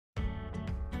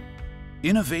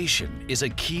Innovation is a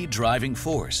key driving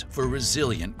force for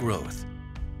resilient growth.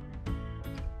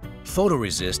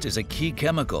 Photoresist is a key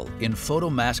chemical in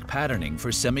photomask patterning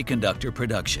for semiconductor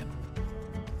production.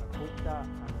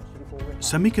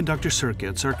 Semiconductor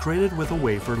circuits are created with a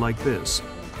wafer like this,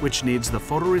 which needs the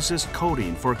photoresist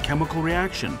coating for chemical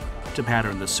reaction to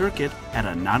pattern the circuit at a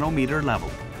nanometer level.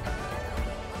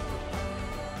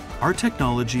 Our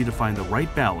technology to find the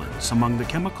right balance among the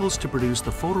chemicals to produce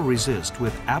the photoresist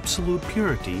with absolute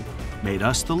purity made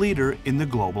us the leader in the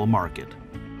global market.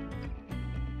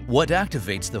 What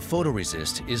activates the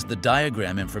photoresist is the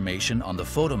diagram information on the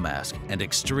photomask and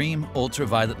extreme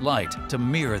ultraviolet light to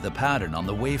mirror the pattern on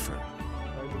the wafer.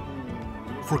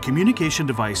 For communication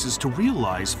devices to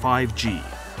realize 5G,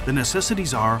 the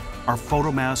necessities are our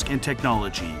photomask and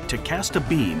technology to cast a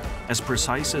beam as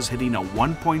precise as hitting a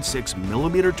 1.6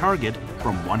 millimeter target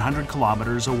from 100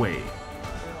 kilometers away.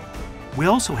 We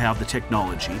also have the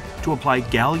technology to apply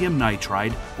gallium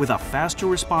nitride with a faster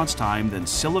response time than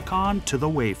silicon to the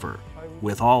wafer.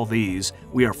 With all these,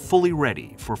 we are fully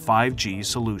ready for 5G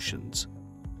solutions.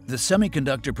 The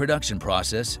semiconductor production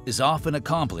process is often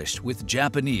accomplished with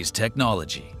Japanese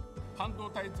technology.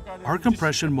 Our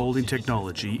compression molding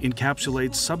technology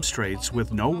encapsulates substrates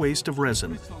with no waste of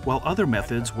resin, while other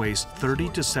methods waste 30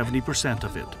 to 70%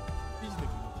 of it.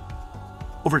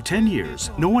 Over 10 years,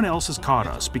 no one else has caught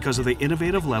us because of the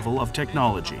innovative level of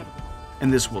technology.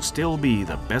 And this will still be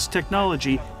the best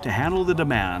technology to handle the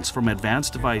demands from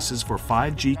advanced devices for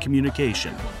 5G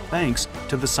communication, thanks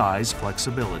to the size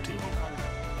flexibility.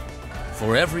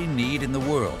 For every need in the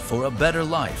world for a better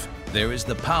life, there is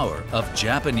the power of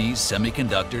Japanese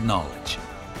semiconductor knowledge.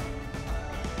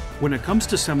 When it comes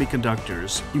to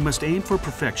semiconductors, you must aim for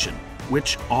perfection,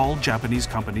 which all Japanese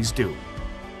companies do.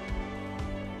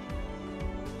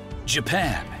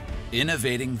 Japan,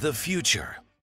 innovating the future.